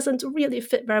because it doesn't really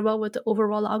fit very well with the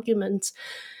overall argument.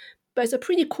 But it's a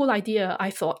pretty cool idea, I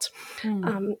thought.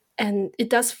 And it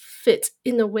does fit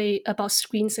in a way about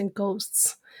screens and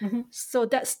ghosts. Mm-hmm. So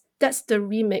that's the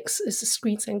remix, is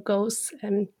screens and ghosts.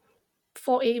 And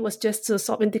 4a was just to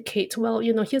sort of indicate, well,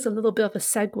 here's a little bit of a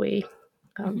segue.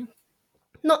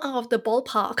 Not out of the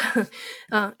ballpark,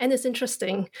 and it's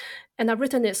interesting. And I've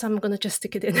written it, so I'm going to just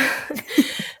stick it in.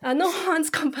 No one's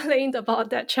complained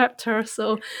about that chapter,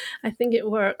 so I think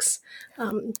it works.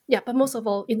 But most of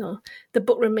all, the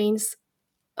book remains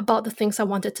about the things I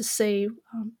wanted to say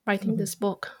writing this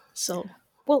book. So,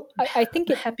 well, I think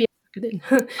I'm happy I took it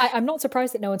in. I'm not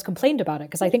surprised that no one's complained about it,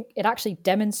 because I think it actually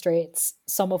demonstrates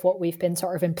some of what we've been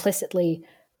sort of implicitly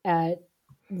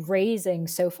raising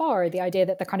so far, the idea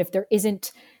that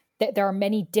there are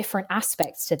many different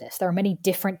aspects to this. There are many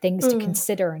different things to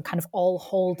consider and kind of all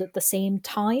hold at the same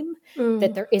time,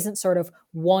 that there isn't sort of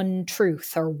one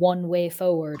truth or one way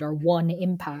forward or one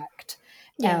impact.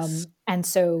 Yes. And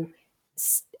so,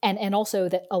 and also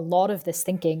that a lot of this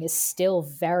thinking is still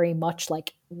very much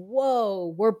like,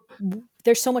 whoa,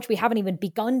 there's so much we haven't even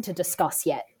begun to discuss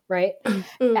yet, right?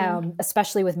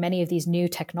 Especially with many of these new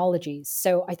technologies.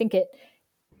 So I think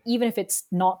even if it's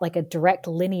not like a direct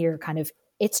linear kind of,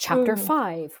 it's chapter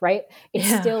 5, right? It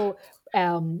still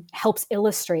helps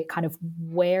illustrate kind of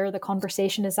where the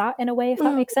conversation is at in a way, if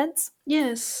that makes sense.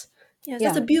 Yes.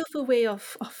 That's a beautiful way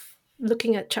of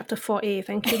looking at chapter 4a.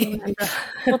 Thank you, Amanda.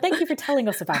 Well, thank you for telling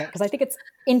us about it, because I think it's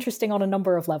interesting on a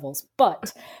number of levels.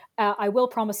 But I will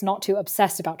promise not to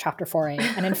obsess about chapter 4a,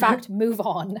 and in fact move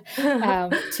on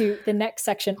to the next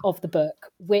section of the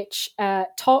book, which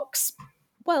talks,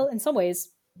 well, in some ways,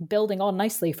 building on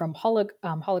nicely from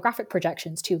holographic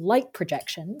projections to light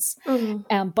projections,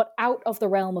 but out of the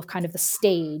realm of kind of the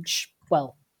stage,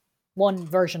 well, one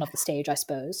version of the stage, I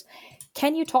suppose.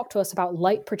 Can you talk to us about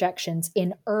light projections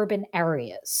in urban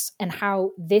areas and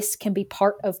how this can be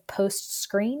part of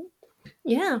post-screen?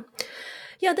 Yeah,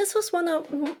 this was one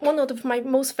of my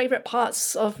most favorite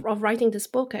parts of writing this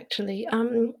book, actually,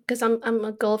 because I'm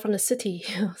a girl from the city.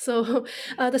 So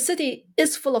the city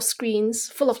is full of screens,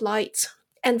 full of light,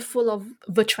 and full of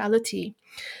virtuality.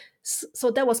 So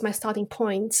that was my starting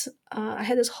point. I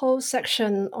had this whole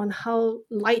section on how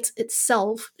light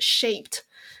itself shaped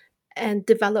and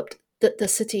developed the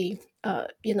city.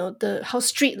 How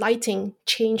street lighting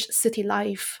changed city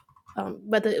life,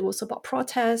 whether it was about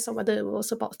protest or whether it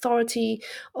was about authority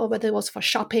or whether it was for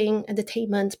shopping,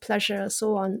 entertainment, pleasure,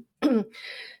 so on.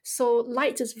 So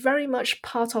light is very much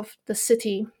part of the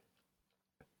city.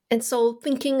 And so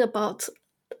thinking about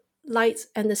light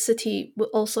and the city would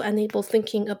also enable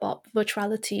thinking about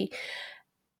virtuality,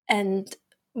 and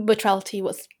virtuality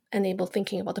was enable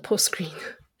thinking about the post-screen.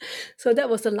 So that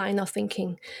was the line of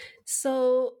thinking.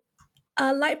 So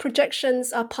light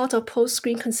projections are part of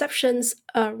post-screen conceptions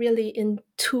really in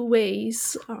two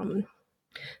ways.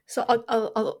 So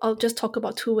I'll just talk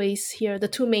about two ways here, the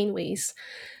two main ways.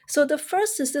 So the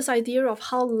first is this idea of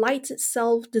how light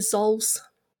itself dissolves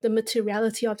the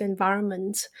materiality of the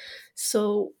environment.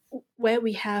 So where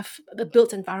we have a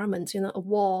built environment, a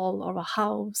wall or a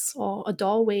house or a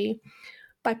doorway,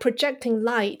 by projecting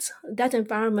light, that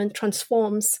environment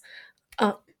transforms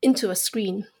into a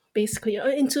screen, basically, or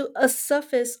into a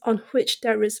surface on which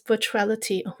there is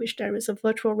virtuality, on which there is a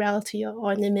virtual reality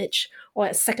or an image or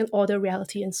a second order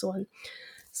reality and so on.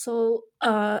 So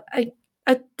I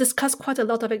discussed quite a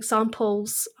lot of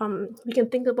examples. We can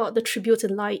think about the Tribute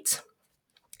in Light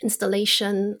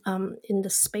installation in the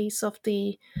space of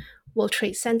the World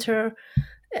Trade Center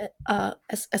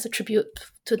as a tribute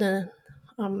to the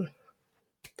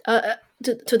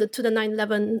to the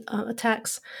 9/11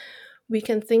 attacks. We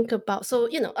can think about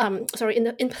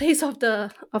in place of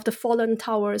the fallen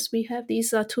towers, we have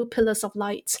these two pillars of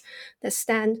light that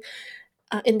stand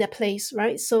in their place,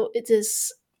 right? So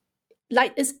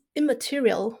light is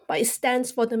immaterial, but it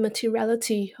stands for the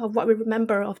materiality of what we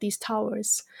remember of these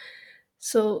towers.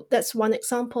 So that's one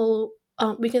example.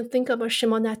 we can think about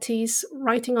Simonetti's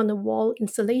writing on the wall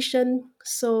installation.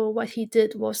 So what he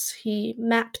did was he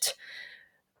mapped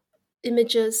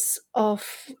images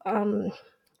of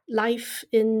life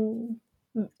in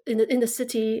the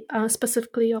city,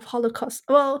 specifically of Holocaust,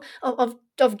 well,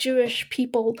 of Jewish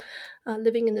people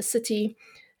living in the city,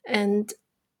 and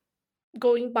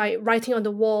going by writing on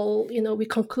the wall, we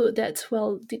conclude that,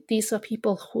 well, these are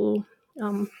people who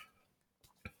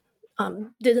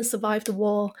didn't survive the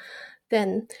war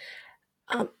then.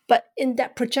 But in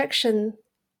that projection,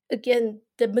 again,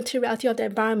 the materiality of the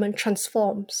environment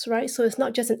transforms, right? So it's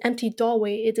not just an empty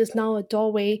doorway, it is now a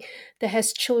doorway that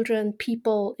has children,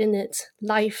 people in it,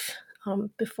 life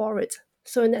before it.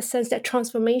 So in that sense, that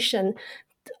transformation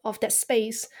of that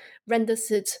space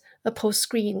renders it a post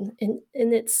screen in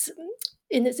its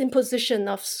imposition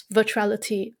of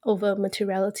virtuality over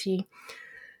materiality.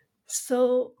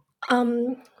 So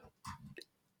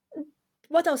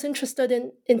what I was interested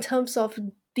in terms of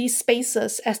these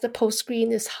spaces as the post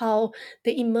screen is how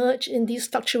they emerge in these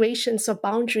fluctuations of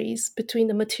boundaries between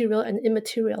the material and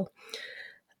immaterial.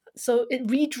 So it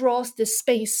redraws this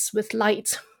space with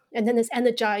light, and then it's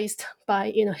energized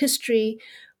by history,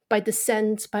 by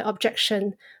dissent, by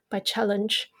objection, by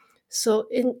challenge. So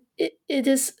it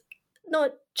is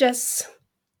not just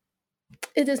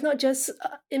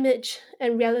image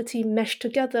and reality meshed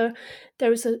together.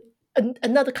 There is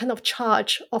another kind of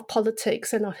charge of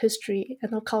politics and of history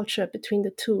and of culture between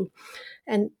the two.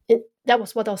 And that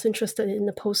was what I was interested in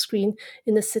the post screen,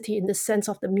 in the city, in the sense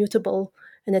of the mutable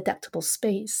and adaptable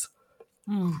space.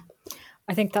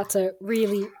 I think that's a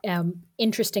really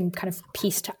interesting kind of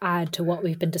piece to add to what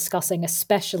we've been discussing,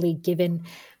 especially given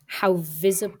how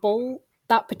visible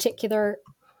that particular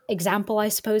example, I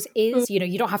suppose, is.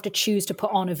 You don't have to choose to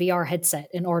put on a VR headset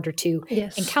in order to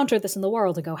encounter this in the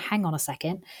world and go, hang on a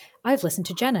second, I've listened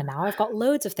to Jenna now. I've got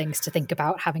loads of things to think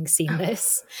about having seen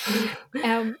this.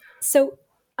 So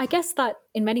I guess that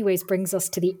in many ways brings us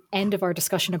to the end of our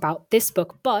discussion about this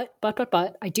book. But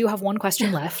I do have one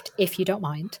question left, if you don't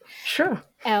mind. Sure.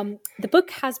 The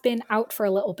book has been out for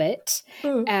a little bit.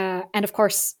 And of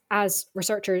course, as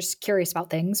researchers curious about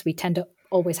things, we tend to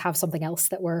always have something else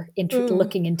that we're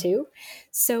looking into.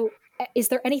 So is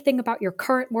there anything about your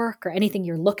current work or anything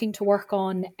you're looking to work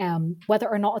on, whether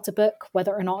or not it's a book,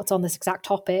 whether or not it's on this exact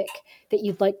topic, that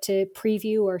you'd like to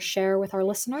preview or share with our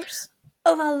listeners?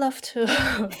 Oh, I'd love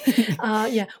to.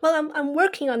 Yeah. Well, I'm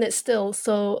working on it still,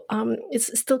 so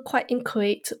it's still quite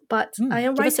inchoate. But I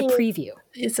am writing. Give us a preview.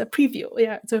 It's a preview.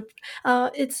 Yeah. So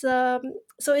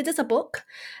it is a book,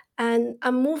 and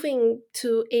I'm moving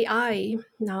to AI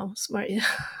now. Sorry,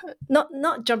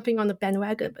 not jumping on the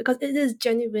bandwagon, because it is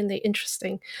genuinely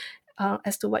interesting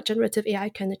as to what generative AI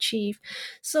can achieve.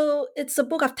 So it's a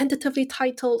book I've tentatively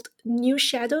titled "New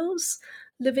Shadows: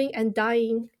 Living and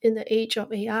Dying in the Age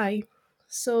of AI."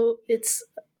 So it's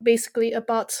basically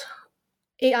about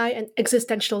AI and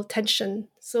existential tension.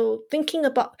 So thinking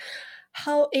about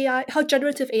how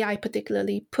generative AI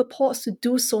particularly purports to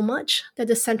do so much that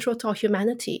is central to our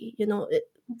humanity.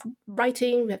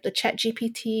 Writing, we have the Chat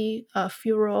GPT,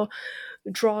 Furor,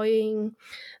 drawing,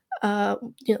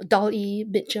 DALL-E,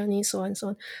 Midjourney, so on and so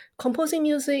on. Composing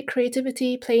music,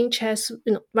 creativity, playing chess,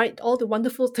 right, all the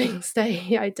wonderful things that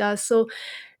AI does. So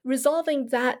resolving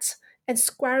that and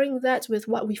squaring that with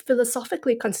what we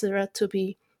philosophically consider to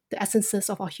be the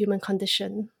essences of our human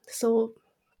condition. So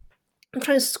I'm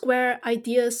trying to square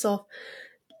ideas of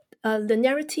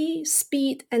linearity,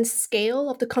 speed, and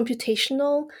scale of the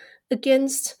computational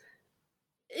against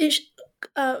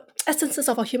essences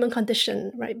of our human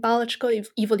condition, right? Biological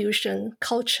evolution,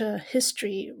 culture,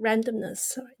 history,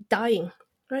 randomness, dying,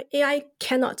 right? AI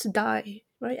cannot die,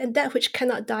 right? And that which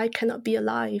cannot die cannot be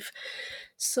alive.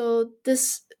 So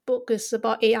this book is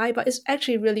about AI, but it's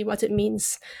actually really what it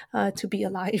means to be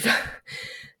alive.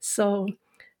 So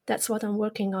that's what I'm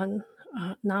working on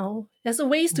now. There's a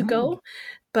ways to go,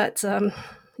 but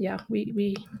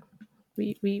we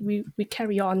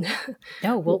carry on.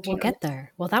 No, we'll get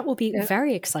there. Well, that will be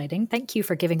very exciting. Thank you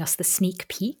for giving us the sneak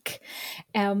peek.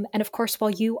 And of course, while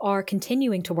you are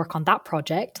continuing to work on that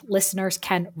project, listeners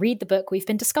can read the book we've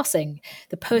been discussing,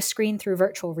 The Post-Screen Through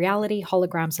Virtual Reality,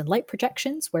 Holograms and Light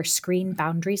Projections, Where Screen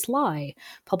Boundaries Lie,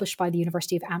 published by the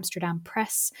University of Amsterdam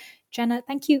Press. Jenna,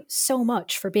 thank you so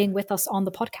much for being with us on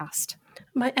the podcast.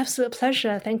 My absolute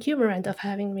pleasure. Thank you, Miranda, for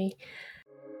having me.